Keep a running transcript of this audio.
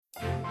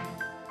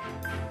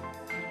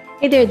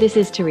Hey there, this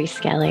is Therese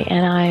Skelly,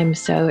 and I am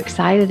so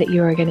excited that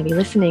you are going to be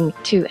listening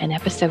to an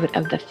episode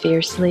of the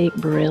Fiercely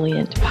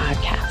Brilliant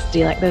podcast. Do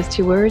you like those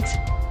two words?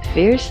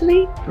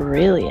 Fiercely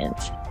Brilliant.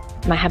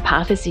 My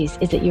hypothesis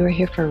is that you are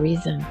here for a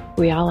reason.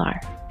 We all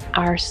are.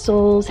 Our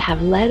souls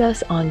have led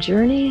us on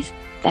journeys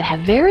that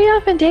have very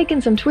often taken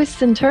some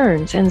twists and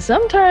turns, and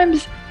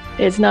sometimes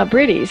it's not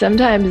pretty.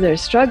 Sometimes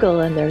there's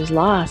struggle and there's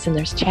loss and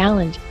there's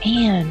challenge,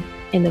 and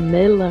in the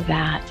middle of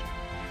that,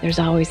 there's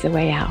always a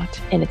way out.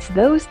 And it's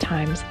those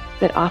times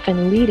that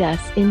often lead us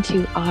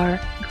into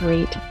our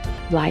great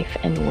life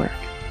and work.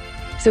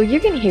 So you're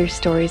going to hear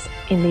stories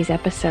in these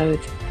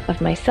episodes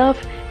of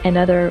myself and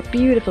other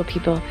beautiful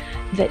people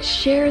that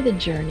share the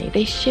journey.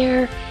 They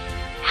share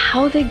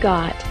how they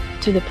got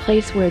to the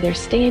place where they're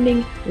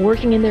standing,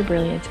 working in their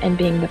brilliance, and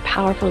being the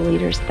powerful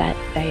leaders that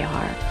they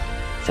are.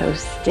 So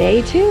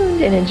stay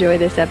tuned and enjoy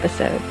this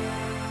episode.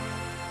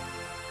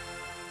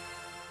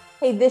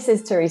 Hey, this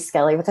is Therese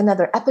Skelly with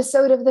another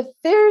episode of the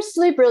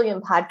Fiercely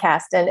Brilliant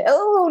podcast. And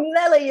oh,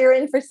 Nellie, you're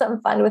in for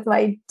some fun with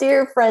my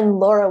dear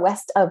friend, Laura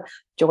West of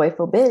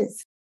Joyful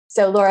Biz.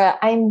 So Laura,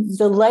 I'm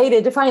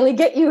delighted to finally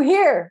get you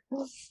here.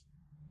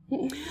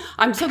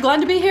 I'm so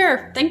glad to be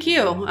here. Thank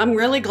you. I'm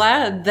really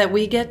glad that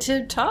we get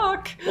to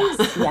talk.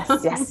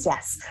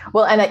 Yes.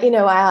 Well, and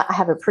I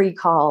have a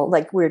pre-call,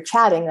 like we're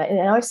chatting,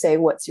 and I say,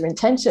 "What's your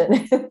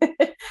intention?"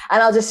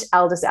 And I'll just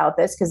out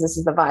this because this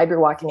is the vibe you're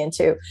walking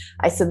into.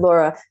 I said,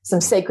 Laura, some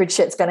sacred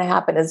shit's going to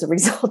happen as a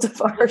result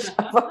of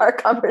our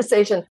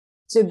conversation.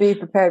 To be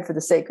prepared for the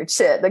sacred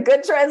shit, the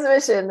good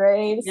transmission,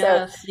 right?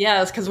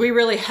 Yes, because we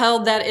really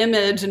held that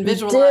image and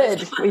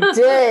visualized. We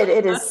did.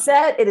 It is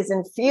set. It is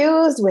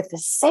infused with the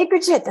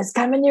sacred shit that's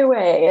coming your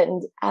way.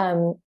 And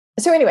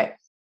so anyway,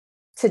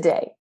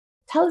 today,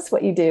 tell us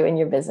what you do in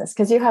your business,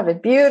 because you have a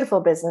beautiful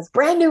business,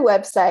 brand new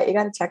website. You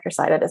got to check your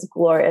site out. It's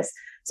glorious.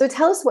 So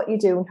tell us what you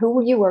do and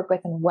who you work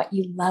with and what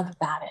you love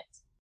about it.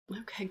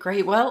 Okay,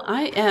 great. Well,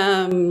 I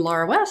am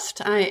Laura West.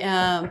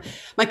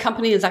 My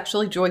company is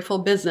actually Joyful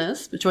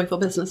Business,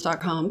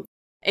 joyfulbusiness.com.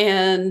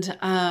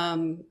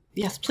 And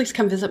yes, please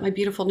come visit my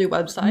beautiful new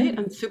website.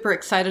 I'm super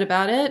excited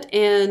about it.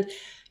 And,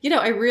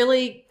 I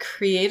really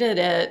created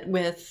it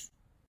with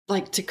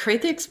to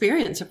create the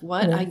experience of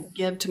what I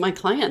give to my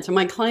clients. And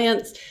my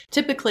clients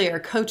typically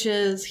are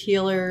coaches,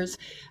 healers,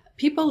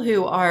 people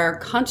who are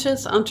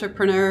conscious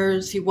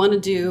entrepreneurs who want to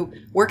do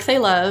work they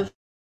love.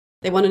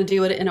 They want to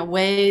do it in a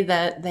way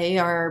that they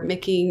are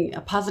making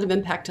a positive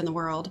impact in the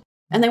world.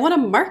 And they want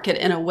to market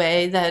in a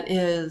way that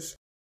is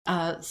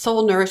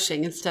soul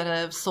nourishing instead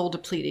of soul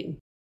depleting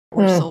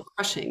or soul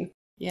crushing.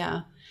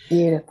 Yeah.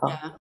 Beautiful.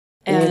 Yeah.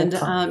 And,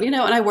 and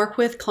I work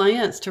with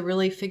clients to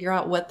really figure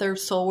out what their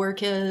soul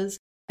work is.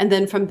 And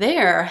then from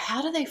there,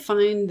 how do they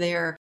find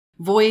their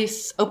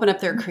voice, open up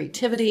their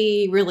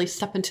creativity, really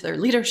step into their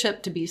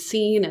leadership to be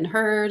seen and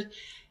heard,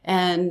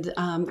 and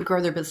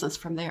grow their business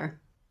from there.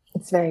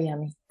 It's very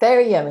yummy.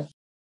 Very yummy.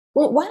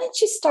 Well, why don't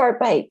you start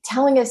by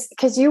telling us,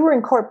 because you were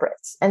in corporate.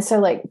 And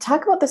so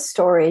talk about the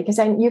story, because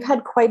you've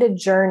had quite a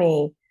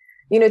journey.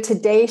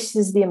 Today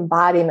she's the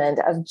embodiment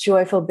of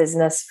joyful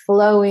business,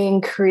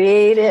 flowing,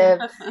 creative,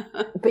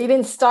 but you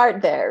didn't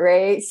start there,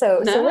 right?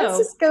 So let's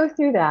just go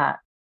through that.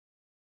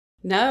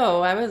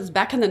 No, I was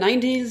back in the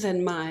 90s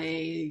in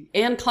my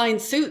Anne Klein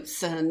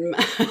suits and,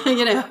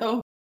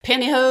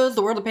 pantyhose,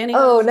 the world of pantyhose.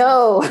 Oh,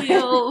 no.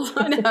 Heels.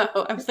 I know.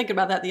 I was thinking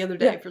about that the other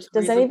day for some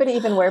Does reason. anybody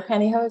even wear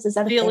pantyhose? Is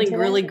that a Feeling thing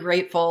really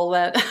grateful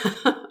that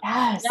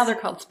yes. Now they're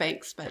called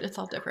Spanx, but it's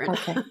all different.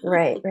 Okay.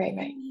 Right.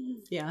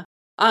 Yeah.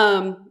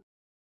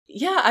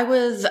 I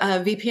was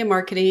VP of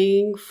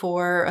marketing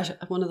for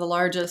one of the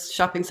largest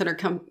shopping center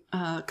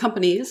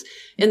companies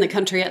in the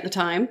country at the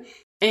time.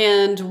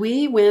 And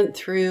we went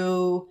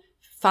through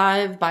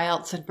 5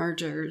 buyouts and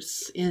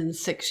mergers in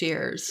 6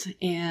 years.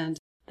 And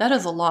that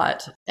is a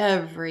lot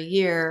every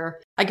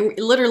year. I can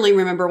literally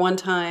remember one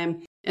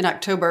time in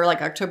October,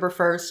 October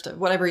 1st,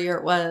 whatever year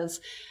it was.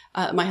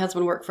 My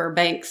husband worked for a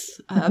bank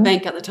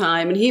at the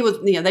time, and he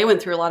was, they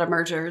went through a lot of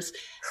mergers,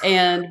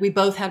 and we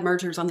both had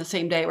mergers on the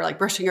same day. We're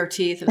brushing our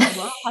teeth and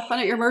well, have fun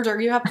at your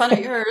merger. You have fun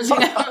at yours.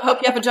 I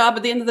hope you have a job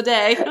at the end of the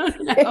day.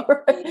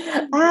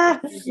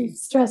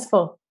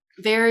 Stressful.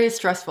 Very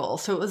stressful.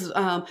 So it was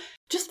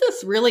just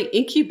this really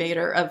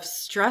incubator of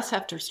stress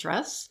after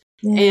stress.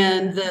 Yeah.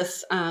 And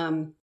this,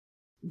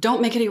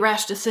 don't make any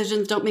rash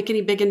decisions. Don't make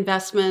any big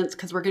investments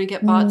because we're going to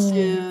get bought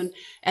soon.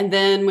 And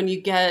then when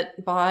you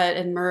get bought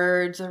and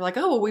merged, they're like,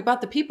 oh, well, we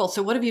bought the people.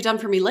 So what have you done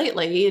for me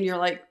lately? And you're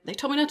like, they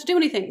told me not to do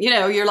anything.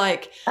 You're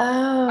like,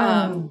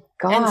 oh,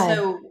 God. And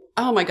so,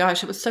 oh my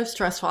gosh, it was so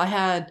stressful. I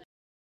had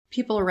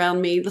people around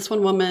me. This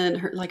one woman,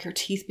 her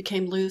teeth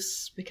became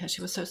loose because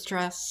she was so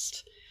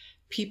stressed.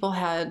 People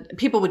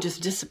would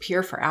just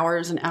disappear for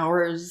hours and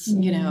hours,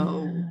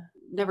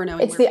 never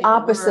knowing. It's the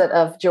opposite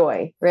of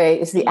joy,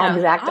 right? It's the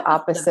exact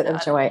opposite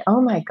of joy.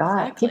 Oh my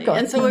God. Exactly. Keep going.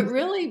 And so it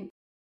really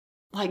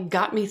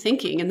got me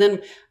thinking. And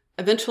then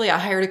eventually I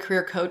hired a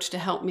career coach to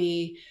help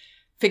me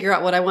figure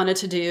out what I wanted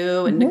to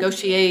do and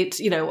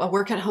negotiate, a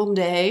work at home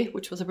day,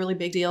 which was a really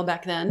big deal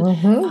back then.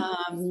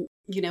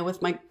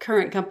 with my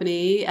current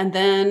company. And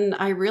then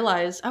I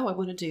realized, I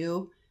want to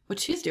do what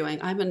she's doing.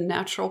 I'm a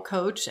natural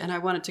coach and I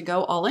wanted to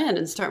go all in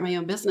and start my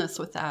own business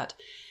with that.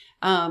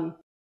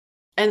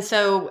 And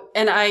so,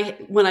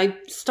 when I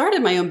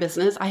started my own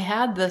business, I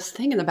had this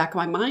thing in the back of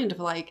my mind of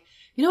like,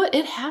 you know what,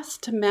 it has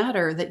to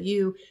matter that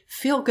you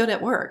feel good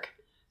at work,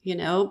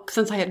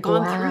 since I had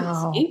gone through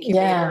this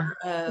incubator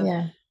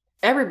of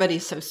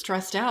everybody's so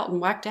stressed out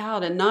and whacked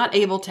out and not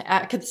able to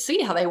I could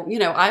see how they,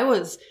 I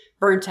was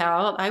burnt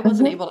out. I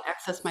wasn't able to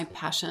access my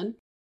passion.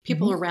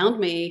 People around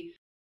me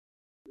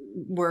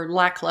were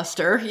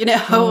lackluster,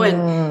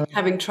 and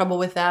having trouble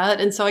with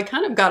that. And so I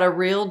kind of got a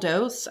real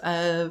dose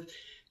of,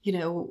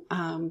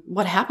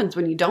 what happens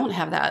when you don't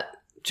have that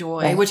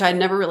joy, which I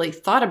never really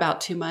thought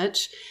about too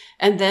much.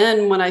 And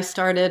then when I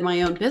started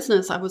my own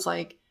business, I was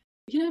like,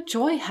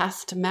 joy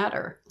has to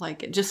matter.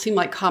 Like, it just seemed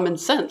like common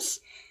sense.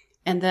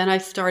 And then I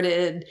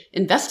started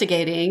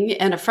investigating,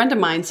 and a friend of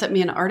mine sent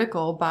me an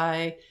article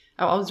I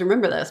always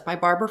remember this, by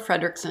Barbara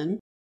Fredrickson.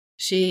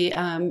 She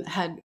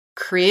had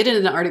created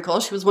an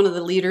article. She was one of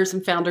the leaders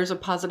and founders of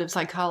positive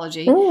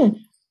psychology.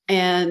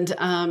 And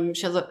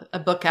she has a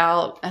book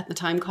out at the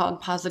time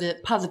called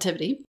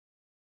Positivity.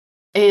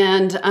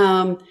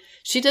 And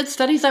she did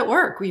studies at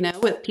work,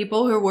 with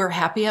people who were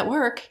happy at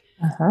work.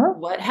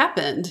 What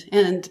happened?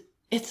 And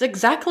it's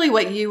exactly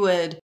what you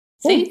would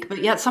think,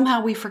 but yet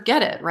somehow we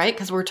forget it, right?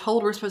 Because we're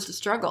told we're supposed to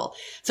struggle.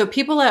 So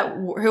people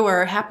who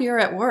are happier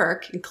at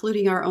work,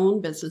 including our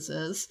own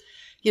businesses,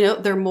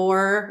 they're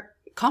more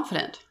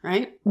confident,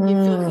 right? You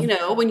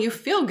feel, when you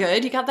feel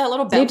good, you got that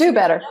little bounce. You do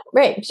better.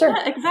 Right. Sure.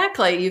 Yeah,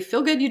 exactly. You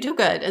feel good, you do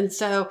good. And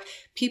so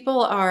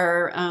people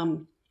are,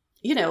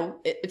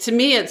 to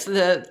me, it's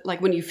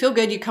when you feel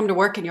good, you come to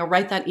work and you'll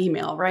write that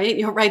email, right?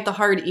 You'll write the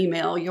hard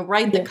email, you'll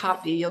write the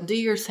copy, you'll do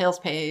your sales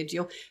page,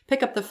 you'll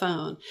pick up the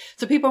phone.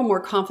 So people are more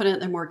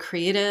confident, they're more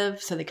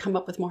creative, so they come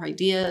up with more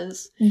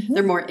ideas.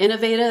 They're more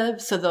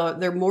innovative, so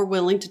they're more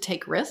willing to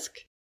take risk,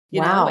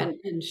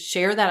 and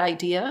share that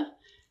idea.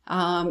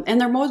 And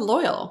they're more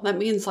loyal. That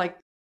means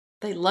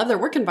they love their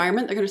work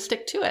environment. They're going to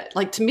stick to it.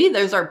 Like, to me,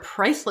 those are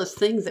priceless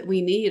things that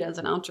we need as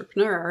an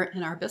entrepreneur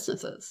in our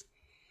businesses.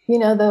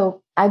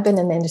 Though I've been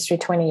in the industry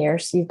 20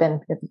 years, you've been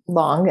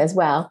long as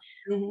well.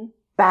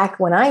 Back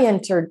when I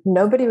entered,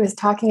 nobody was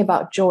talking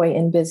about joy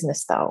in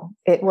business, though.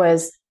 It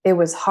was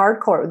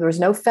hardcore. There was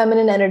no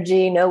feminine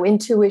energy, no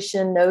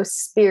intuition, no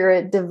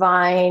spirit,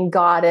 divine,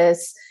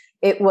 goddess.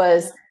 It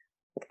was,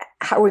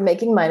 how are we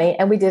making money?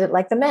 And we did it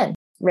like the men.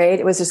 Right?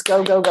 It was just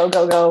go, go, go,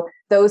 go, go.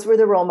 Those were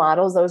the role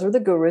models. Those were the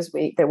gurus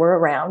that were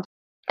around.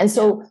 And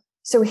so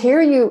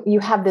here you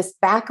have this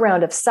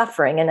background of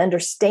suffering and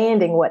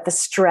understanding what the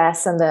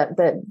stress and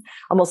the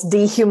almost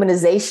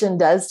dehumanization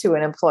does to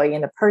an employee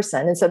and a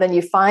person. And so then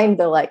you find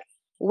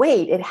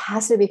wait, it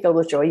has to be filled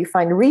with joy. You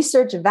find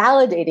research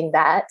validating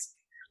that.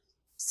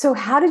 So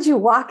how did you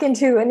walk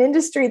into an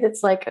industry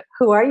that's like,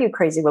 who are you,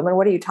 crazy woman?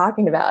 What are you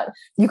talking about?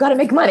 You got to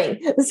make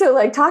money.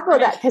 So talk about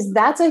that, because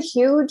that's a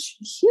huge,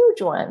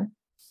 huge one.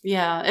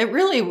 Yeah, it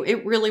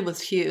really was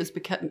huge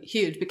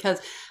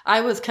because I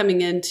was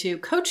coming into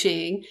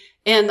coaching,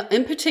 and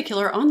in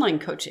particular online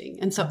coaching.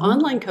 And so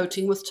online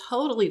coaching was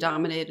totally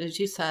dominated, as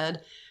you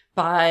said,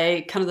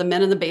 by kind of the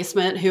men in the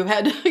basement who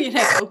had,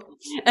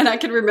 and I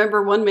can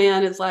remember one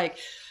man is like,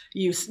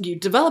 you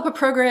develop a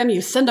program,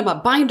 you send them a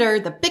binder,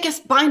 the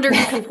biggest binder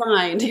you can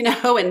find,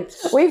 and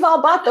we've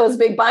all bought those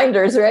big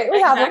binders, right? We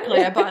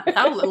exactly. I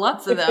bought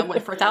lots of them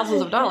for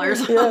thousands of dollars.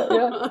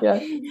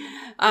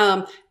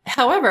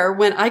 However,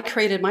 when I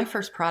created my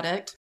first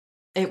product,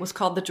 it was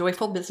called the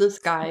Joyful Business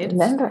Guide.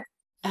 Remember.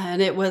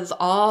 And it was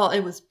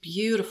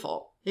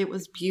beautiful. It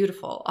was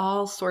beautiful.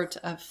 All sorts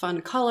of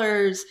fun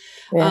colors.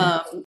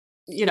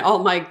 All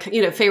my,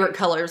 favorite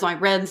colors, my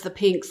reds, the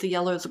pinks, the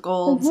yellows, the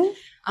golds.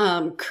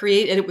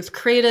 It was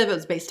creative. It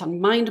was based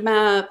on mind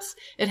maps.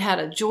 It had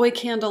a joy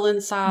candle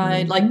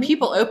inside.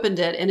 People opened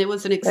it, and it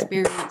was an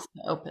experience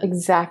to open.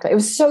 Exactly. It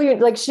was so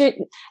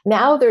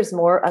now there's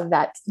more of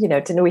that,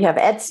 we have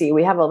Etsy,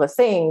 we have all the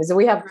things,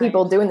 we have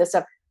people doing this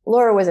stuff.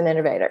 Laura was an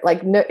innovator.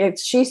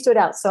 She stood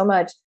out so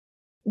much.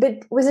 But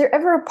was there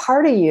ever a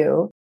part of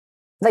you,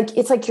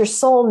 it's like your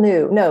soul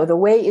knew, no, the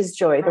way is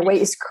joy, the way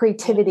is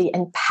creativity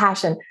and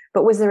passion.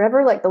 But was there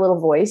ever the little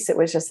voice that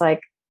was just like,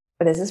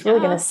 but is this really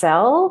going to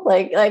sell?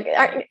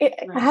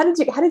 How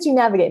did you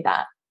navigate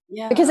that?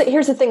 Yeah. Because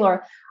here's the thing,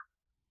 Laura,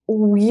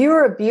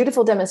 you're a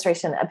beautiful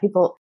demonstration of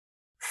people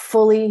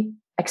fully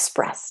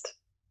expressed.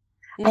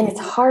 And it's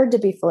hard to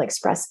be fully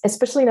expressed,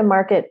 especially in a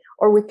market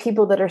or with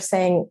people that are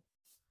saying,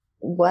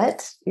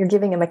 what? You're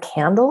giving them a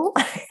candle?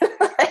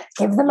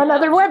 Give them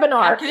another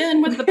webinar. Pack it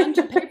in with a bunch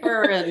of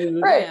paper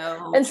and right.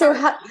 And so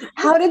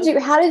how did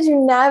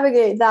you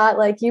navigate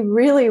that? You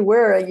really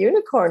were a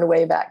unicorn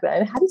way back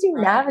then. How did you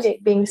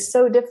navigate being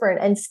so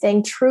different and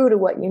staying true to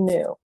what you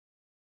knew?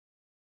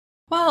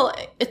 Well,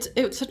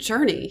 it's a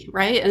journey,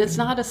 right? And it's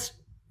not a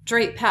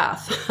straight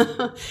path.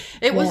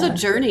 It was a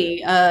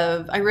journey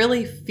of, I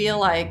really feel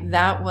like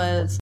that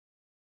was,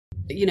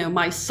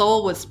 my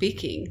soul was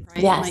speaking,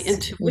 right? Yes. My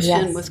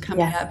intuition was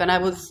coming up, and I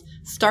was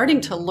starting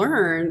to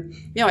learn,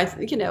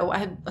 I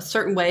had a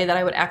certain way that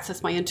I would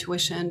access my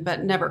intuition,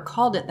 but never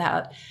called it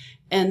that.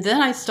 And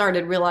then I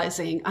started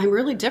realizing I'm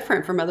really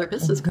different from other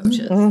business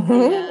coaches.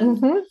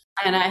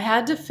 And I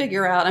had to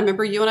figure out, I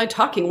remember you and I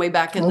talking way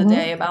back in the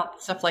day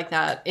about stuff like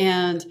that.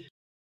 And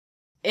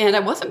I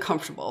wasn't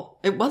comfortable.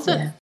 It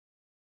wasn't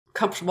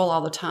comfortable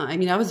all the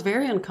time. I was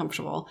very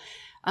uncomfortable.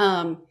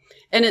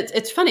 And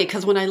it's funny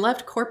because when I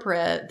left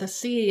corporate, the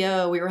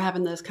CEO, we were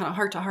having this kind of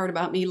heart to heart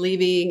about me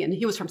leaving, and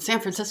he was from San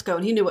Francisco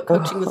and he knew what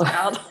coaching was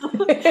about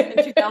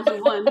in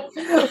 2001.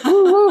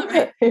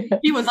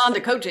 He was on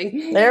to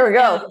coaching. There we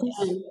go.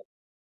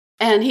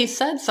 And he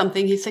said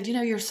something. He said,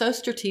 you're so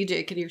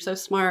strategic and you're so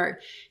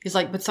smart. He's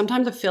like, but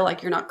sometimes I feel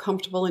like you're not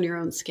comfortable in your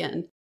own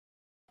skin.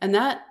 And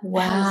that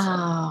has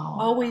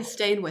always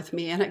stayed with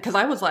me. And because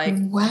I was like,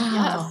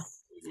 yes.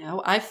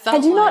 I felt.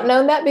 Had you not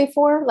known that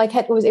before? Like,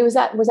 was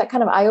that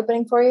kind of eye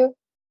opening for you?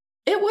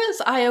 It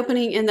was eye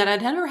opening in that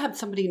I'd never had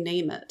somebody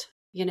name it.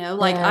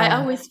 I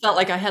always felt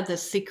like I had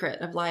this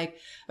secret of like,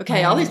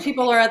 okay, all these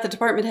people are at the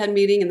department head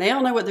meeting and they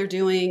all know what they're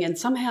doing, and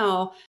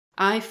somehow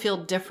I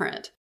feel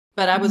different.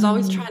 But I was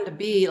always trying to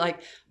be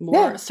like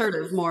more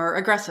assertive, more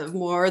aggressive,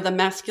 more the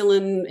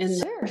masculine in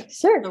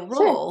the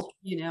role,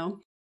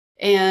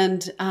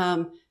 And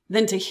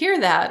then to hear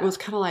that was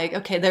kind of like,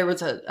 okay, there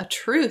was a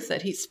truth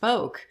that he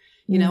spoke.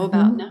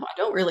 About, no, I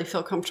don't really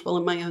feel comfortable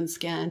in my own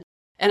skin.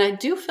 And I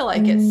do feel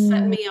like it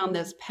set me on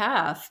this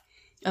path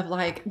of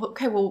like,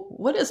 okay, well,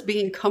 what does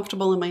being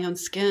comfortable in my own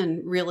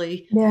skin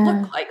really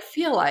look like,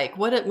 feel like?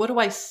 What do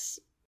I,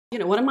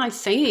 what am I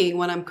saying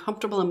when I'm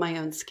comfortable in my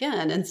own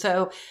skin? And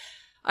so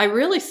I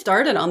really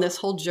started on this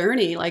whole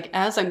journey, like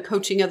as I'm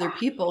coaching other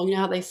people,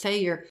 how they say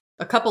you're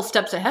a couple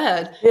steps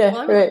ahead. Yeah,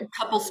 well, I was a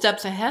couple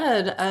steps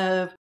ahead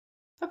of,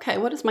 okay,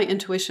 what is my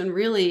intuition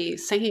really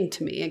saying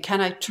to me? And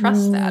can I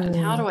trust that? And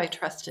how do I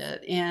trust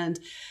it? And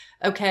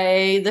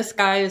okay, this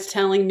guy is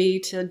telling me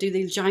to do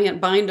these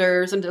giant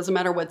binders and it doesn't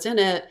matter what's in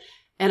it.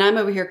 And I'm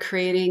over here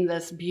creating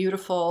this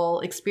beautiful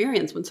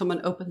experience when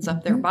someone opens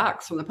up their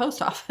box from the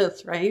post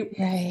office, right?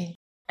 Right.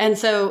 And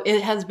so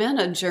it has been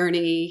a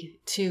journey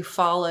to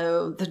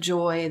follow the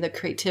joy, the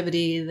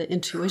creativity, the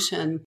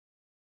intuition,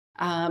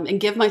 and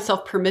give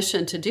myself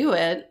permission to do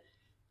it.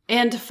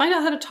 And to find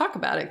out how to talk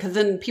about it, because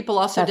then people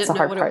also didn't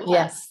know what it was.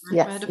 Yes, right?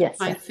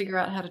 I had to figure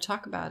out how to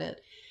talk about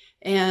it.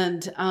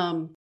 And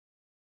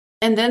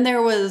then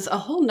there was a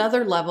whole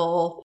nother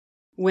level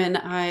when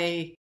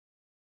I,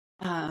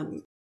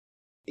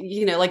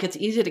 like it's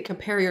easy to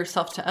compare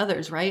yourself to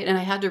others, right? And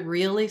I had to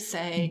really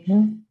say,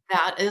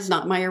 that is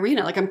not my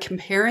arena. Like I'm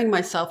comparing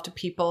myself to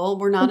people.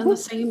 We're not in the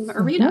same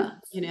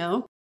arena,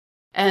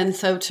 And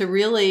so to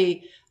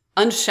really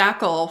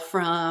unshackle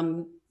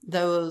from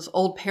those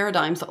old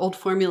paradigms, the old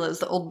formulas,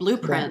 the old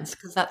blueprints,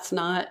 because that's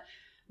not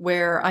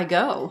where I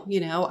go.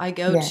 I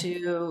go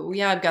to,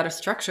 I've got a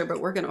structure, but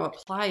we're going to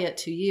apply it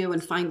to you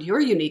and find your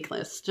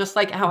uniqueness, just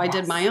like how I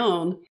did my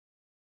own.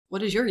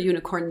 What is your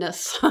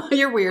unicornness,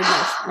 your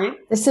weirdness, right?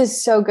 This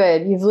is so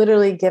good. You've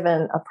literally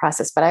given a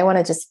process, but I want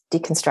to just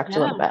deconstruct a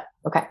little bit.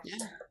 Okay. Yeah.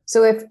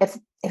 So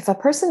if a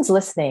person's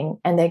listening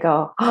and they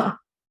go, I'm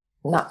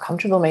not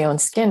comfortable in my own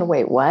skin.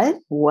 Wait,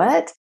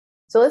 what?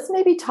 So let's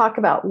maybe talk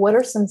about what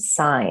are some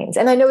signs.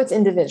 And I know it's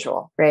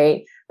individual,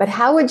 right? But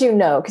how would you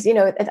know? Because,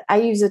 I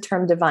use the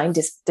term divine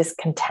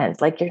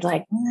discontent. Like you're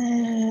like,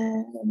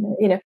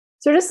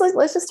 So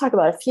let's just talk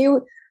about a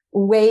few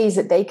ways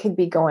that they could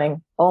be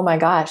going, oh my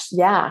gosh,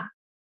 yeah.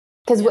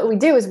 Because what we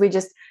do is we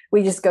just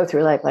go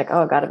through like,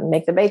 oh, got to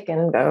make the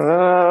bacon,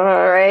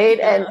 right?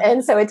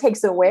 And so it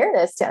takes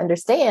awareness to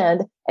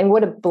understand. And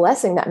what a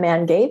blessing that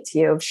man gave to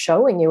you of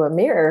showing you a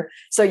mirror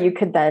so you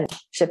could then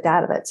shift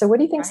out of it. So what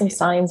do you think some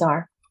signs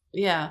are?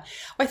 Yeah.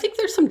 Well, I think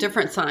there's some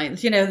different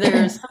signs.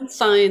 There's some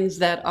signs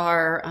that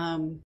are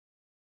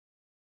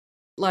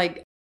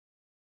like,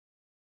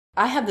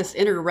 I have this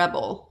inner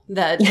rebel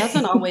that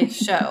doesn't always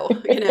show,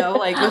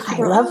 like I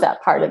love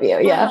that part of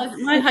you. Yeah.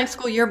 My high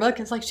school yearbook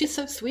is like, she's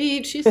so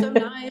sweet. She's so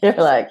nice. You're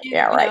like,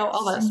 right.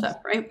 All that stuff.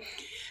 Right.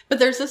 But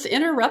there's this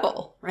inner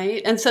rebel.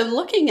 Right. And so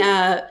looking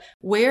at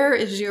where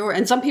is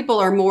and some people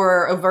are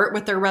more overt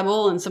with their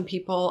rebel and some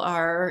people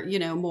are,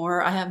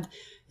 more, I have,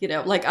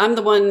 like I'm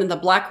the one in the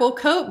black wool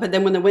coat, but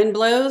then when the wind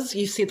blows,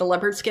 you see the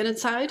leopard skin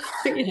inside,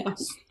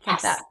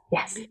 like that.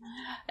 Yes.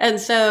 And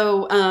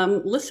so,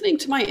 listening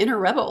to my inner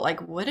rebel,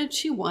 like, what did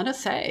she want to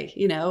say?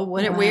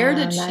 Where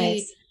did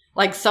she,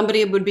 like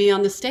somebody would be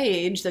on the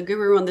stage, the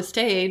guru on the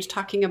stage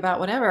talking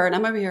about whatever. And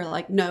I'm over here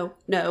like, no,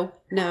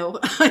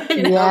 like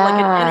an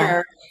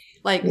inner,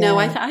 like, no,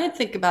 I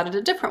think about it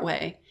a different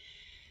way.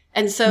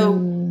 And so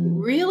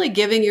really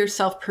giving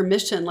yourself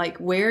permission, like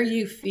where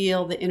you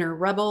feel the inner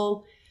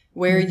rebel,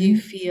 where you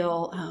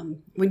feel,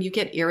 when you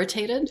get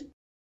irritated,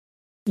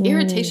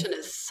 Irritation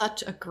is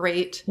such a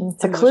great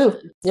It's a clue.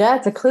 Yeah,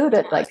 it's a clue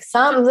that like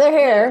something's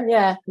here.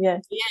 Yeah, yeah.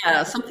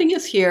 Yeah, something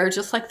is here,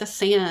 just like the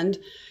sand,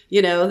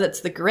 that's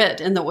the grit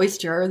in the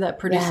oyster that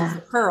produces the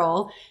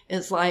pearl,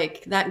 is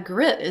like that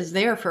grit is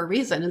there for a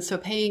reason. And so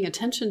paying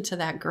attention to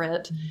that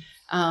grit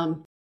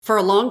for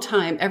a long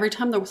time, every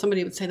time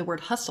somebody would say the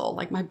word hustle,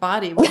 like my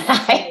body would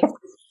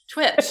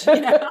twitch.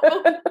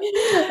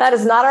 That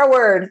is not our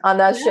word on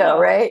that show,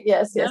 right?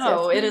 Yes, yes.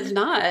 No, yes. It is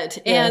not.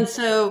 Yeah. And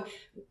so,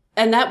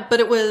 but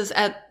it was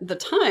at the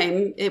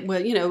time, it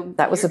was,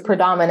 that was a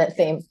predominant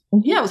theme.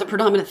 Yeah, it was a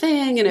predominant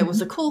thing, and it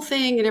was a cool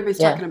thing, and everybody's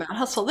talking about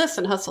hustle this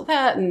and hustle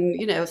that,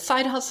 and,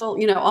 side hustle,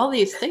 all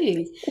these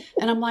things.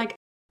 And I'm like,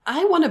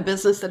 I want a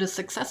business that is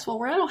successful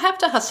where I don't have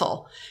to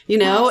hustle,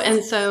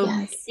 and so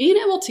being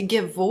able to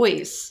give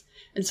voice.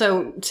 And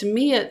so to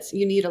me,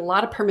 you need a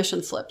lot of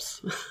permission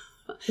slips,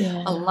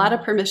 a lot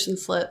of permission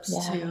slips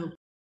to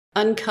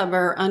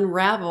uncover,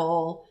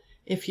 unravel.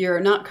 If you're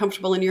not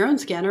comfortable in your own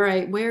skin, all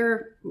right,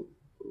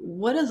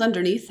 what is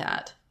underneath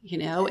that,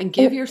 and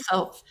give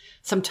yourself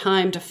some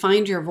time to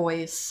find your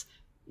voice,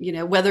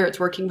 whether it's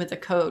working with a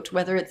coach,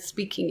 whether it's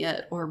speaking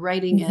it or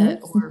writing it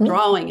or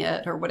drawing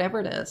it or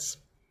whatever it is.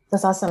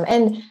 That's awesome.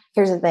 And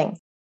here's the thing.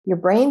 Your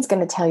brain's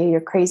going to tell you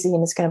you're crazy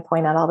and it's going to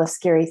point out all the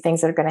scary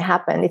things that are going to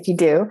happen if you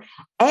do.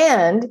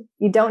 And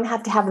you don't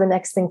have to have the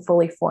next thing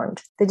fully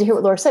formed. Did you hear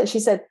what Laura said? She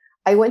said,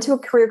 I went to a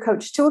career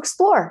coach to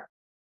explore.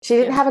 She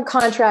didn't have a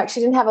contract. She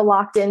didn't have a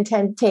locked in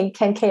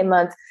 10K a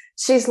month.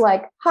 She's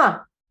like,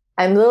 I'm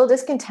a little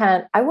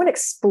discontent. I want to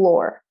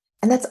explore.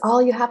 And that's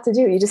all you have to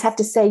do. You just have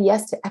to say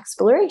yes to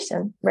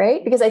exploration,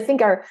 right? Because I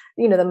think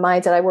the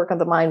minds that I work on,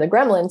 the mind, the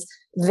gremlins,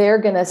 they're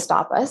going to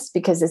stop us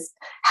because it's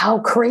how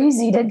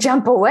crazy to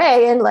jump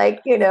away. And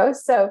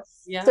so.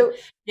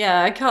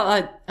 Yeah. I call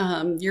it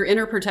your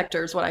inner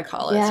protector is what I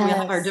call it. Yes. So we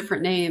have our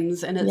different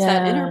names, and it's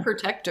that inner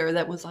protector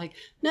that was like,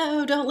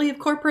 no, don't leave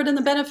corporate and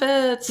the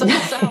benefits and the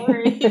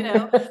salary,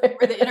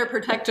 where the inner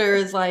protector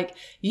is like,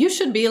 you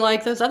should be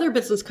like those other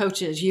business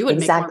coaches. You would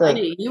make more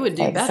money. You would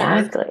do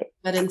better.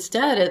 But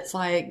instead, it's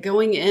like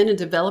going in and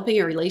developing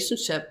a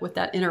relationship with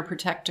that inner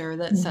protector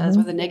that says,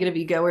 with a negative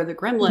ego or the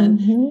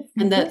gremlin,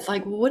 and that's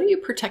like, what are you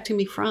protecting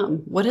me from?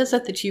 What is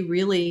it that you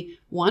really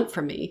want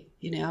from me?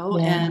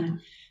 And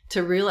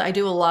to really, I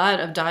do a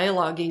lot of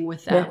dialoguing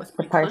with that with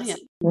my client.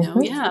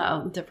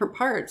 Different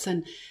parts,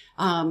 and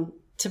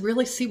to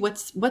really see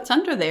what's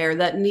under there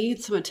that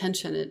needs some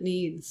attention. It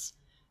needs.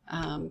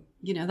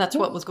 That's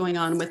what was going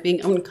on with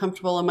being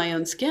uncomfortable in my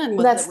own skin.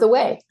 That's the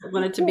way. I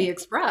wanted to be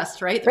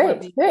expressed, right?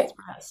 Right.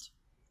 Expressed.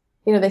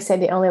 They say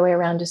the only way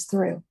around is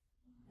through.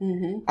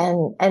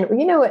 And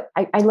you know what?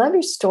 I love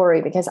your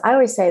story because I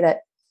always say that,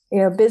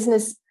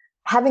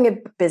 having a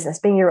business,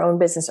 being your own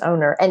business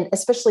owner, and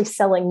especially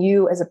selling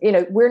you as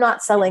we're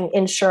not selling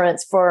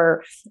insurance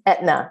for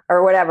Aetna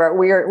or whatever.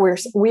 We are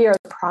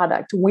the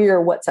product.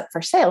 We're what's up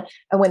for sale.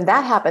 And when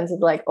that happens,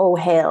 it's like, oh,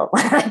 hell,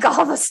 like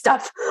all the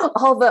stuff,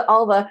 all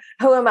the,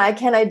 who am I?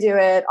 Can I do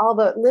it? All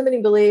the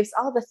limiting beliefs,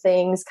 all the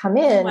things come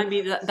in. Might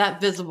be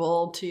that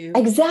visible to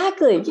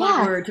exactly.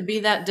 Or to be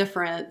that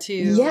different to.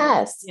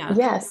 Yes.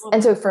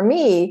 And so for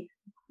me,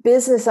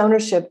 business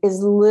ownership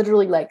is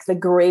literally like the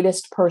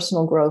greatest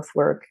personal growth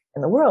work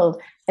in the world.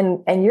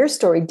 And your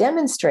story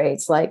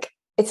demonstrates like,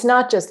 it's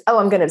not just,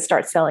 I'm going to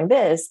start selling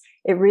this.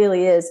 It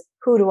really is,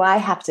 who do I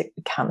have to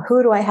become?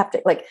 Who do I have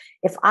to, like,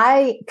 if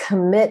I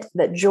commit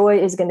that joy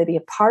is going to be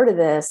a part of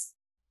this,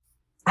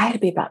 I had to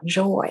be about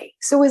joy.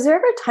 So was there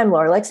ever a time,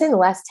 Laura, like say in the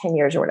last 10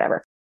 years or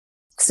whatever,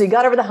 so you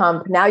got over the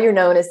hump, now you're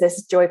known as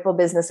this joyful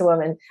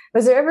businesswoman.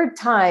 Was there ever a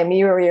time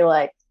you're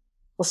like,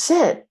 well,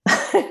 shit,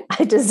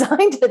 I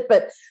designed it,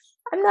 but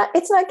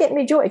it's not getting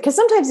me joy. Because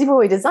sometimes even when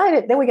we design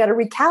it, then we got to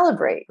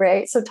recalibrate,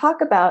 right? So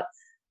talk about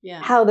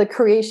how the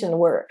creation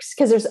works,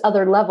 because there's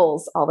other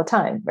levels all the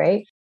time,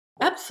 right?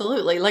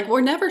 Absolutely. Like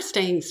we're never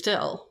staying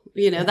still.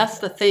 That's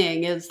the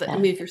thing is that,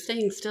 if you're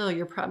staying still,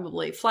 you're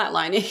probably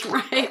flatlining,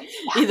 right?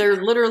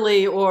 Either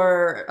literally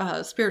or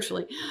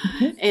spiritually.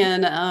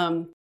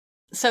 And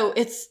so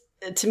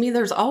to me,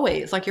 there's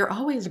always like, you're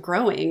always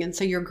growing. And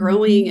so you're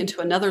growing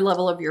into another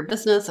level of your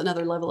business,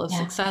 another level of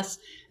success.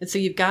 And so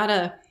you've got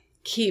to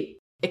keep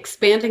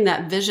expanding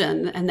that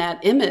vision and that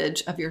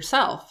image of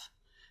yourself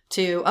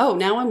to,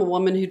 now I'm a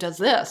woman who does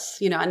this,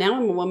 now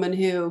I'm a woman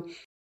who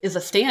is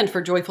a stand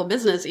for joyful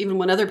business, even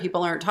when other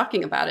people aren't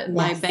talking about it.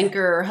 My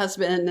banker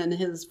husband and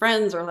his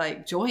friends are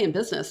like, joy in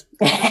business.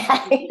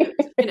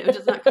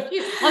 Just not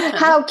confused.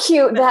 How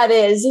cute that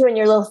is, you and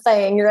your little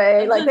thing,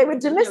 right? Like they would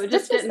dismiss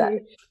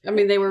that.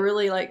 They were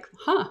really like,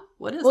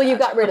 what is that? Well, you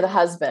got rid of the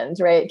husband,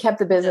 right? Kept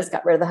the business,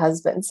 got rid of the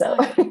husband. So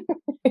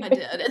I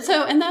did.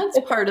 And that's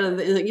part of,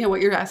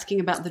 what you're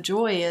asking about the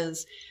joy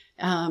is,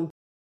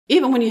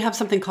 even when you have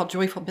something called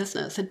joyful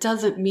business, it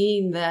doesn't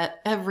mean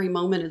that every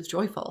moment is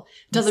joyful.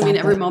 It doesn't mean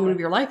every moment of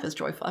your life is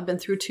joyful. I've been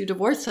through 2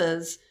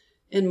 divorces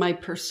in my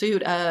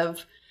pursuit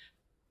of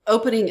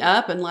opening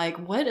up and like,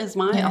 what is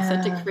my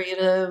authentic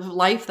creative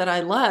life that I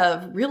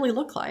love really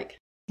look like?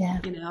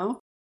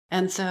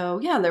 And so,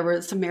 there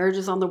were some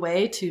marriages on the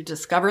way to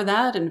discover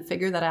that and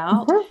figure that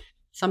out.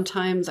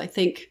 sometimes I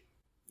think,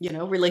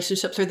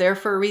 relationships are there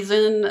for a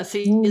reason, a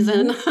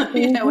season, it's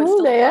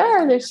still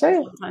they're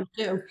sure. Sometimes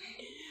too.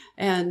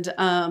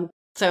 And,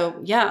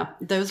 so yeah,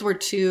 those were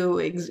two,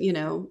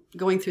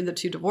 going through the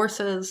 2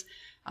 divorces,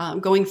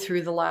 going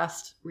through the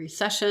last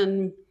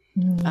recession,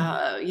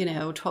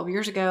 12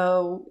 years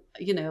ago,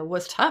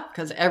 was tough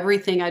because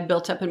everything I'd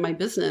built up in my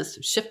business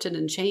shifted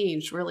and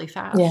changed really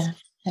fast. Yeah.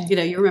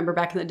 You remember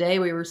back in the day,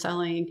 we were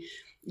selling,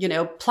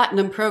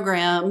 platinum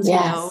programs,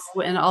 yes.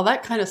 And all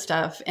that kind of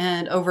stuff.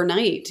 And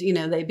overnight,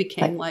 they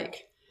became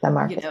like the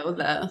market,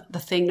 the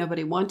thing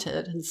nobody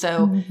wanted. And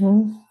so,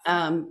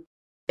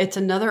 it's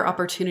another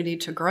opportunity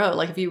to grow.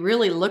 Like if you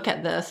really look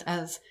at this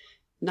as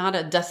not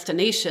a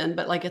destination,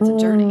 but like it's a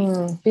journey.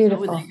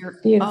 Beautiful.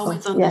 You're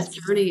always on this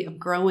journey of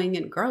growing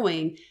and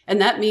growing. And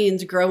that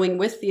means growing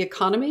with the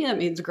economy. That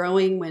means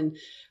growing when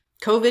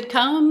COVID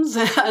comes,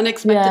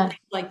 unexpected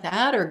things like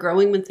that, or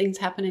growing when things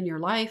happen in your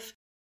life.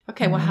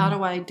 Okay, well, how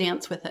do I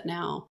dance with it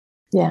now?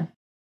 Yeah.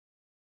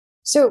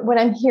 So what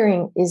I'm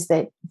hearing is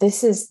that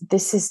this is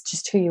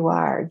just who you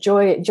are.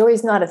 Joy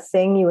is not a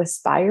thing you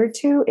aspire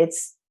to.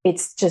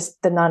 It's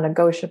just the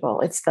non-negotiable.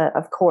 It's the,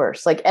 of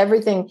course, like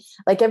everything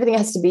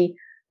has to be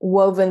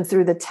woven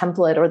through the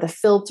template or the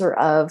filter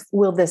of,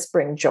 will this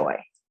bring joy?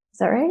 Is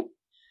that right?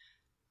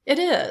 It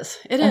is.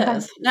 It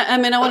is. I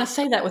mean, I want to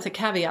say that with a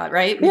caveat,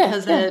 right?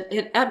 Because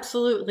it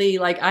absolutely,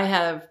 like I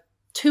have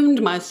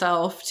tuned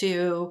myself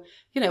to,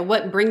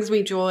 what brings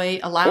me joy,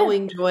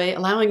 allowing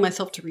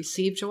myself to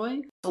receive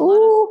joy.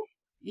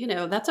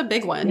 That's a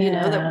big one,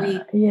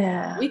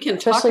 that we can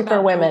especially talk about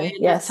for women. Joy,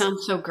 yes. That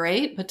sounds so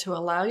great, but to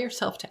allow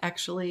yourself to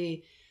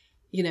actually,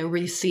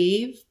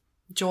 receive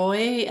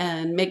joy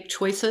and make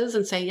choices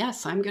and say,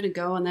 yes, I'm going to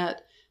go on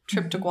that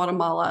trip to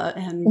Guatemala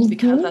and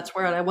because that's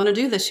where I want to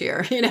do this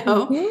year,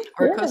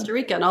 or Costa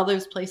Rica and all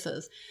those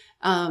places.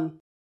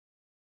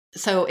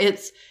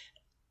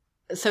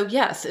 So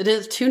yes, it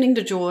is tuning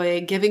to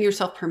joy, giving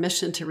yourself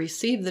permission to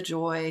receive the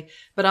joy,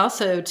 but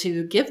also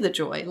to give the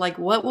joy. Like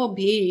what will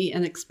be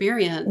an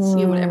experience,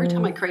 every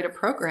time I create a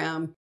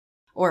program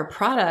or a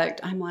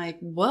product, I'm like,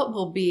 what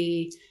will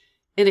be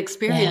an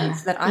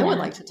experience that I would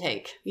like to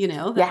take, that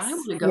I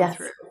want to go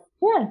through.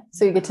 Yeah.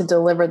 So you get to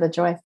deliver the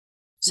joy.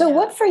 So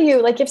what for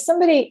you, like if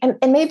somebody, and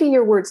maybe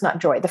your word's not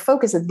joy, the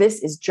focus of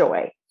this is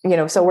joy,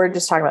 so we're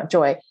just talking about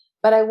joy,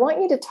 but I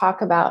want you to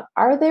talk about,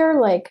 are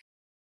there like,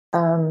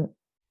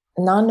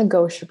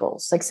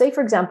 non-negotiables? Like say,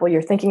 for example,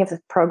 you're thinking of the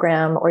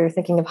program or you're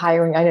thinking of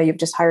hiring, I know you've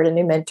just hired a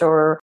new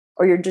mentor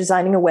or you're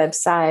designing a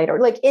website or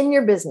like in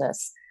your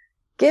business,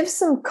 give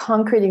some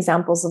concrete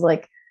examples of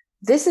like,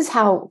 this is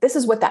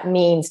what that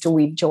means to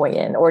weave joy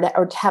in or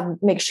to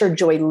make sure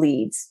joy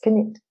leads.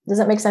 Does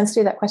that make sense to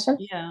you, that question?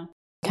 Yeah.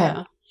 Okay.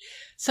 Yeah.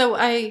 So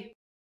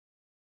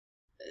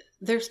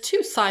there's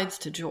 2 sides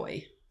to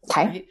joy.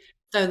 Okay. Right?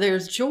 So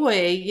there's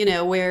joy,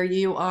 where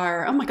you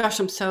are, oh my gosh,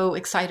 I'm so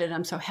excited.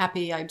 I'm so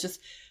happy. I just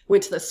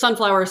went to the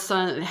sunflower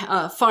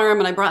farm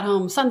and I brought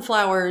home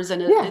sunflowers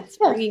and it's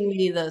bringing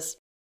me this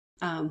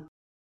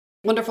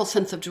wonderful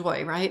sense of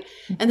joy, right?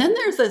 And then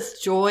there's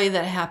this joy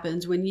that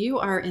happens when you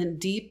are in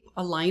deep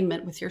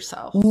alignment with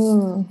yourself.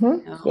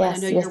 Yes, I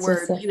know your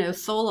word,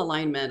 soul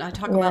alignment. I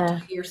talk about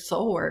doing your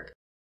soul work.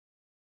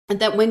 And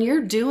that when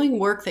you're doing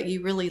work that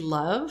you really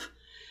love,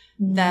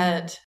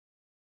 that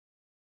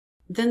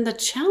then the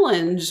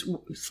challenge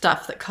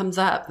stuff that comes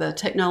up, the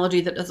technology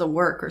that doesn't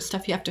work or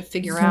stuff you have to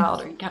figure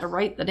out, or you got to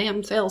write the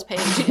damn sales page,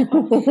 I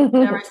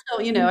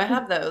still, I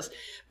have those,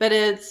 but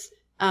it's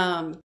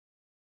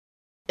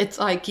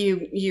like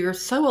you're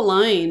so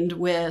aligned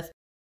with,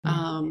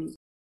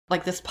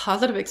 like this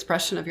positive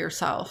expression of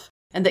yourself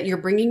and that you're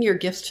bringing your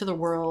gifts to the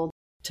world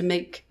to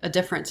make a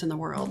difference in the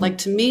world. Like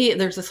to me,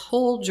 there's this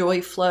whole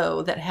joy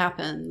flow that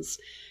happens,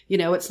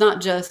 it's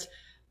not just,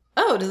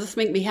 oh, does this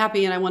make me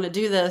happy and I want to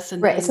do this?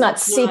 And right. It's not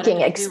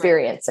seeking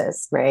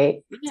experiences,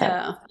 right?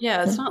 Yeah.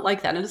 Yeah. It's not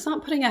like that. And it's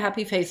not putting a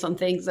happy face on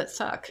things that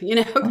suck,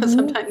 because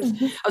sometimes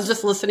I was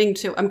just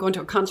I'm going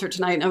to a concert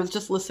tonight and I was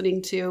just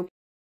listening to,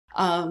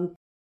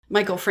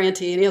 Michael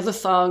Franti, and he has a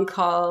song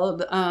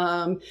called,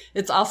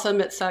 It's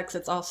Awesome, It Sucks,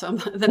 It's Awesome,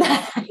 then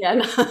awesome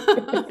again.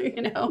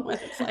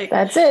 It's like,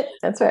 that's it.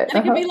 That's right.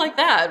 It can be like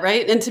that,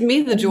 right? And to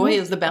me, the joy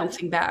is the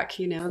bouncing back,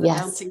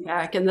 bouncing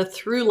back and the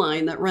through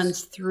line that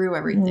runs through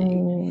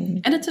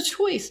everything. And it's a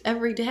choice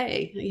every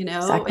day,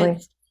 Exactly.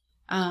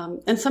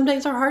 And some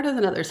days are harder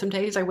than others. Some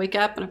days I wake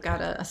up and I've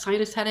got a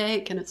sinus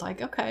headache and it's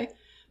like, okay,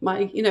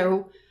 my,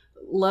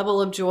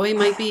 level of joy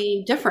might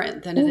be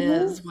different than it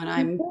is when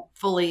I'm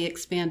fully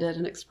expanded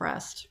and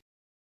expressed.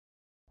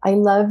 I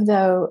love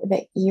though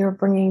that you're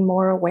bringing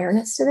more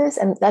awareness to this.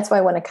 And that's why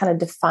I want to kind of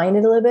define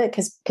it a little bit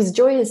because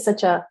joy is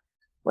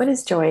what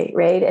is joy,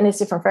 right? And it's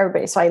different for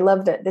everybody. So I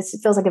love that this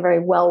feels like a very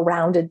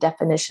well-rounded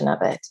definition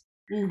of it.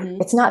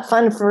 It's not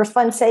fun for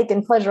fun's sake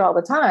and pleasure all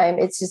the time.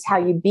 It's just how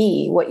you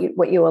be, what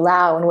you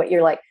allow and what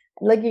you're like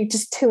you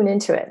just tune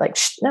into it. Like,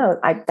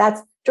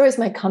 that's joy is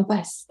my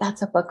compass.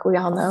 That's a book we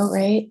all know,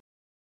 right?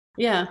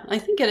 Yeah, I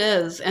think it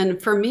is.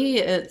 And for me,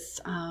 it's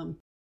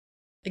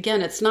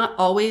again, it's not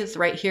always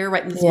right here,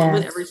 right in this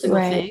moment, every single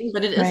thing,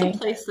 but it is a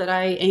place that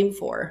I aim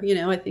for.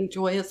 I think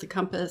joy as a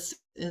compass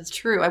is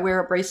true. I wear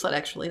a bracelet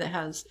actually that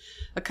has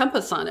a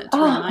compass on it to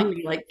remind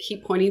me, like,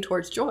 keep pointing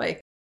towards joy.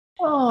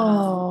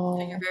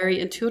 So you're very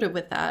intuitive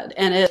with that.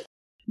 And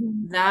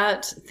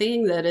that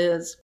thing that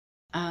is,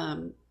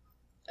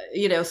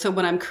 so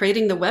when I'm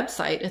creating the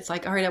website, it's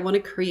like, all right, I want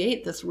to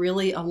create this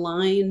really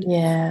aligned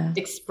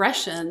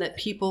expression that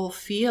people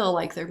feel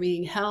like they're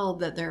being held,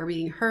 that they're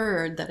being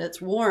heard, that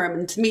it's warm.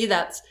 And to me,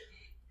 that's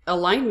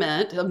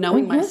alignment of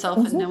knowing myself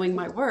and knowing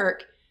my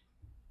work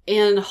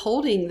and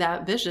holding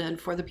that vision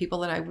for the people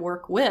that I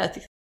work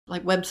with,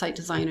 like website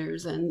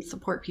designers and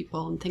support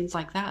people and things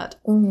like that.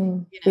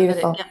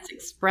 Beautiful. That it gets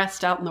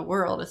expressed out in the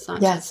world. It's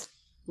not just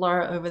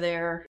Laura over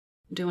there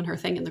doing her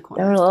thing in the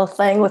corner. Doing a little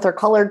thing with her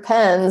colored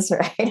pens,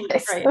 right?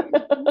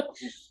 Right.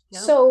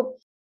 So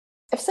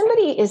if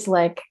somebody is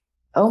like,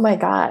 oh my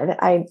God,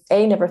 I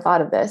never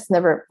thought of this,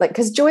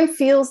 because joy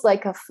feels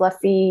like a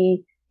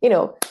fluffy,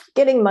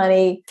 getting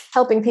money,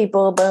 helping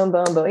people, boom,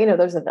 boom, boom.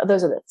 Those are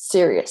the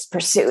serious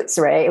pursuits,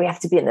 right? We have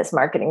to be in this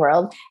marketing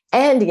world.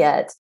 And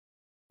yet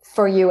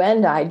for you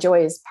and I,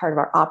 joy is part of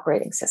our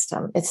operating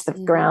system. It's the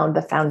ground,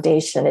 the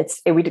foundation.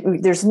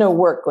 There's no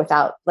work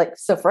without,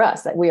 so for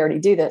us, that we already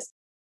do this.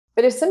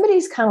 But if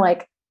somebody's kind of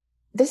like,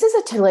 this is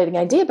a titillating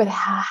idea, but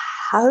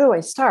how do I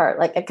start?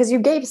 Because you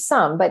gave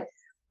some, but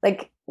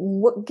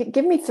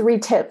give me 3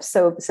 tips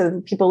so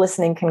people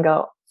listening can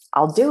go,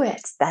 I'll do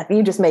it. That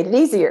you just made it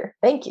easier.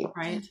 Thank you.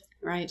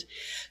 Right.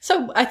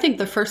 So I think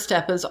the first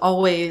step is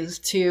always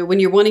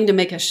when you're wanting to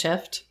make a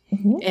shift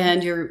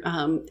and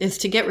is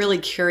to get really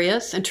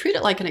curious and treat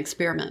it like an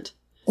experiment.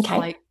 Okay.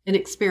 Like an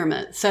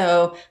experiment.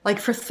 So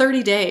for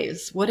 30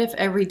 days, what if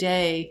every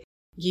day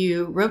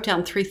you wrote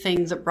down 3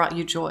 things that brought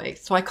you joy?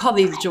 So I call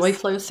these joy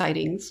flow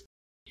sightings.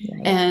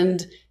 Right.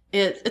 And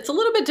it's a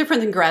little bit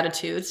different than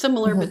gratitude,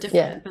 similar but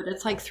different. But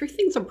it's 3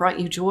 things that brought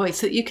you joy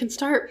so that you can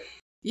start,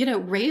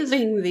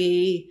 raising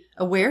the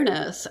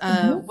awareness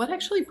of what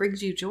actually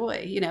brings you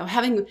joy.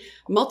 Having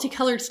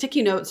multicolored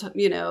sticky notes,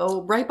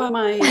 right by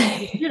my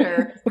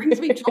computer brings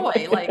me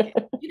joy.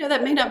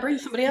 That may not bring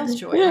somebody else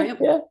joy, right?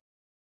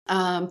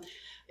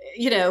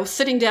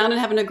 Sitting down and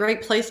having a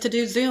great place to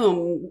do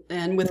Zoom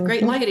and with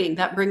great lighting,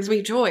 that brings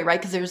me joy, right?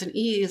 Because there's an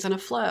ease and a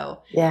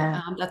flow.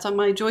 Yeah. That's on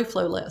my joy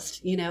flow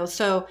list,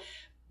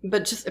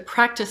 but just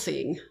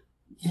practicing,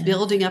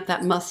 building up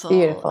that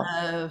muscle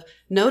of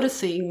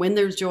noticing when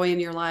there's joy in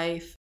your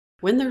life,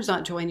 when there's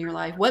not joy in your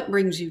life, what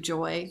brings you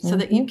joy so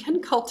that you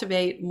can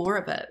cultivate more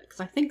of it. Because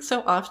I think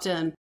so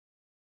often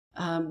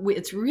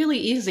it's really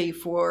easy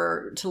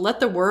to let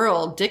the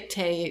world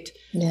dictate,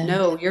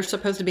 no, you're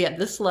supposed to be at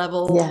this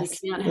level. You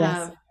can't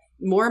have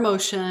more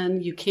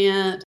emotion. You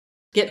can't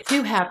get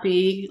too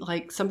happy.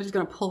 Like somebody's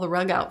going to pull the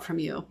rug out from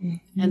you.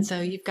 And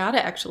so you've got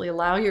to actually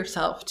allow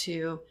yourself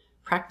to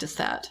practice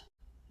that.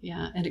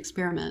 And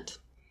experiment.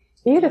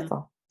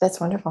 Beautiful. That's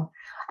wonderful.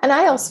 And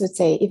I also would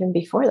say, even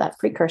before that,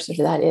 precursor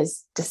to that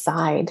is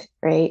decide,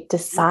 right?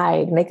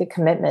 Decide, make a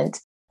commitment.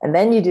 And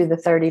then you do the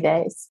 30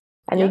 days.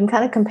 And you can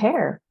kind of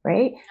compare,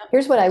 right?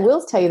 Here's what I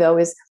will tell you, though,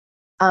 is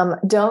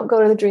don't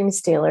go to the dream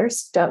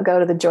stealers. Don't go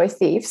to the joy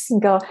thieves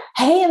and go,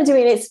 hey, I'm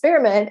doing an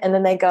experiment. And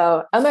then they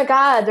go, oh, my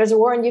God, there's a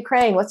war in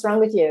Ukraine. What's wrong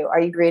with you?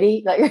 Are you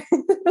greedy?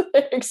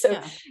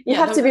 You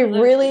have to be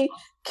really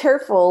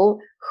careful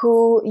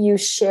who you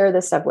share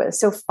this stuff with.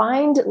 So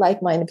find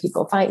like-minded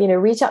people.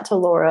 Reach out to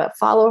Laura,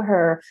 follow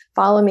her,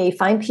 follow me,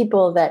 find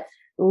people that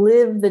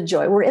live the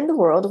joy. We're in the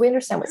world. We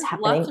understand what's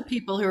happening. Lots of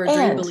people who are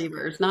dream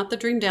believers, not the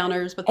dream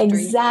downers, but the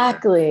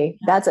exactly.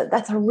 That's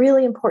a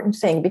really important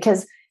thing,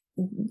 because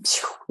a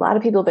lot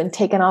of people have been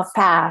taken off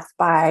path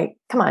by,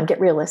 come on, get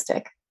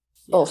realistic.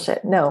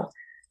 Bullshit. No,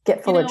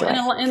 get full of joy.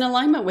 In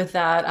alignment with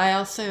that, I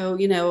also,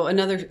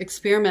 another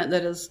experiment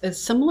that is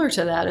similar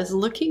to that is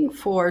looking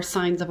for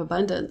signs of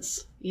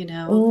abundance.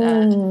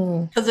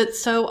 Because it's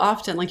so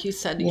often, like you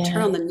said, you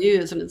turn on the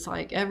news and it's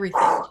like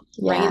everything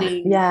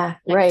raining,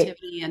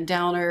 negativity and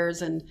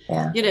downers. And,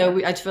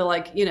 I feel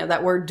like,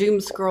 that word doom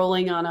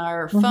scrolling on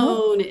our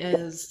phone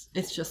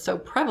it's just so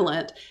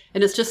prevalent,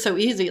 and it's just so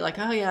easy. Like,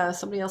 oh yeah,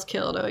 somebody else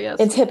killed. Oh yeah.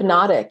 It's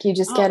hypnotic. You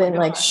just get in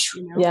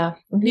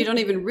and you don't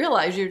even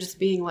realize you're just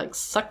being like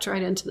sucked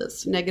right into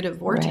this negative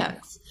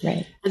vortex.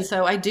 Right. And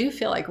so I do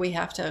feel like we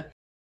have to,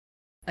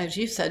 as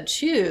you said,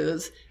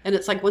 choose. And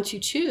it's like, once you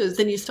choose,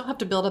 then you still have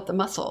to build up the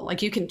muscle.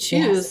 Like you can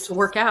choose to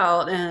work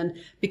out and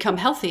become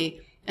healthy,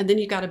 and then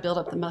you got to build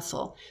up the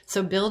muscle.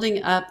 So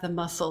building up the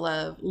muscle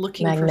of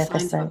looking for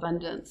signs of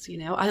abundance.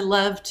 I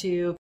love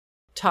to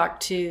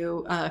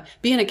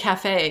be in a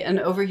cafe and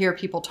overhear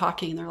people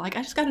talking, and they're like,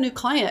 I just got a new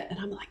client. And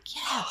I'm like,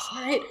 yes,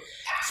 right.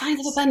 Signs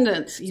of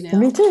abundance,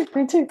 Me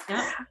too.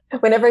 Yeah.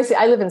 Whenever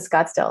I live in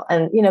Scottsdale,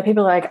 and,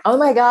 people are like, oh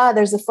my God,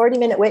 there's a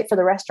 40-minute wait for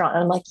the restaurant.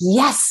 And I'm like,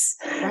 yes,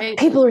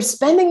 people are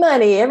spending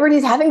money.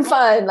 Everybody's having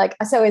fun.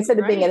 So instead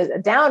of being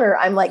a downer,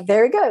 I'm like,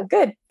 there you go.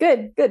 Good.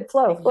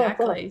 Flow.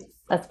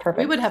 That's perfect.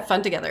 We would have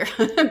fun together.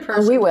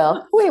 We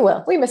will.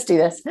 We must do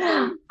this.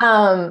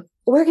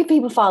 Where can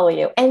people follow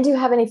you? And do you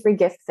have any free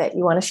gifts that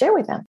you want to share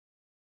with them?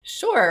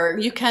 Sure.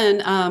 You can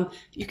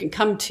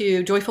come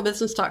to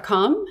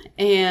joyfulbusiness.com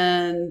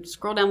and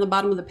scroll down the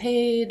bottom of the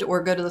page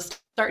or go to the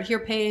Start Here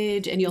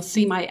page, and you'll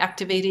see my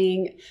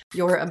Activating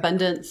Your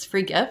Abundance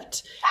free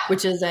gift,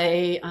 which is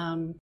a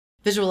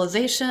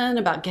visualization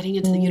about getting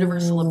into the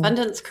universal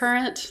abundance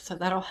current. So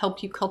that'll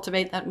help you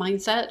cultivate that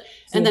mindset.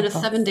 And then a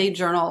 7-day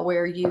journal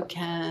where you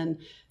can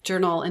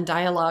journal and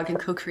dialogue and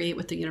co-create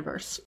with the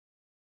universe.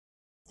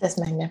 Just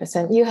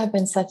magnificent. You have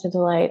been such a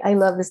delight. I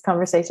love this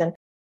conversation.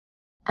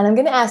 And I'm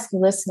going to ask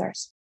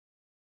listeners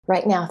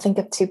right now, think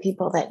of 2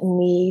 people that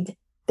need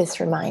this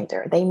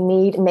reminder.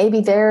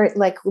 Maybe they're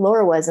like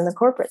Laura was in the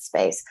corporate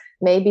space.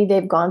 Maybe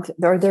they've gone through,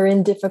 or they're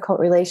in difficult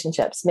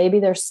relationships. Maybe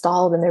they're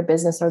stalled in their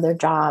business or their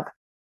job.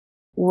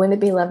 Wouldn't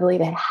it be lovely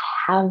to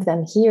have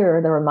them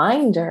hear the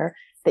reminder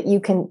that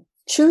you can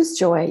choose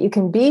joy, you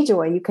can be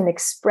joy, you can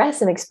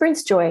express and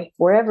experience joy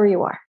wherever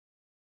you are?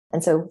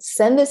 And so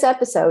send this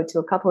episode to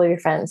a couple of your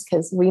friends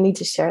because we need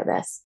to share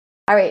this.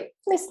 All right,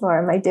 Miss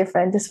Laura, my dear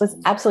friend, this was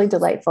absolutely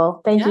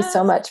delightful. Thank you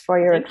so much for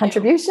your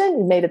contribution.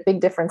 You made a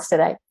big difference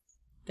today.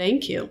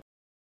 Thank you.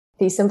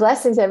 Peace and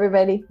blessings,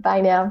 everybody.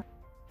 Bye now.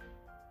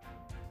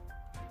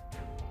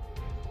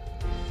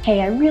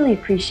 Hey, I really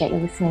appreciate you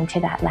listening to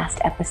that last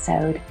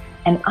episode.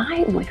 And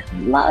I would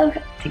love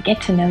to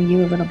get to know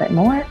you a little bit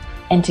more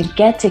and to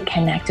get to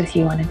connect with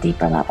you on a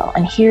deeper level.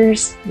 And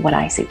here's what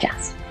I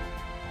suggest.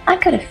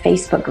 I've got a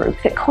Facebook group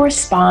that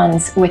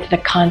corresponds with the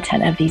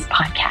content of these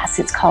podcasts.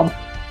 It's called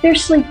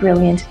Fiercely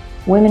Brilliant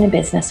Women in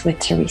Business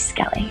with Therese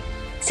Skelly.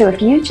 So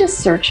if you just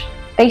search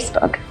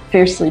Facebook,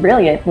 Fiercely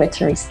Brilliant with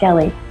Therese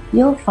Skelly,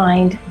 you'll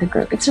find the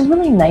group. It's a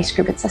really nice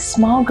group. It's a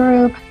small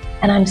group,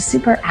 and I'm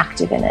super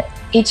active in it.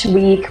 Each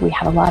week, we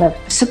have a lot of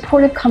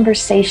supportive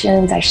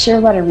conversations. I share a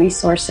lot of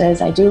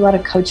resources. I do a lot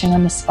of coaching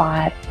on the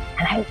spot,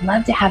 and I would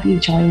love to have you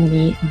join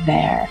me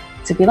there.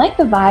 So if you like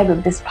the vibe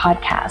of this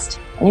podcast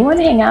and you want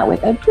to hang out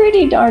with a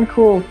pretty darn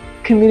cool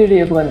community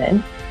of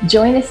women,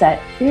 join us at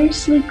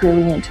Fiercely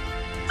Brilliant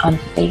on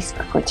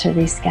Facebook with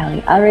Therese Skelly.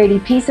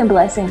 Alrighty, peace and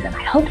blessings, and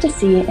I hope to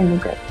see you in the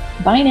group.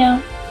 Bye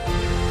now.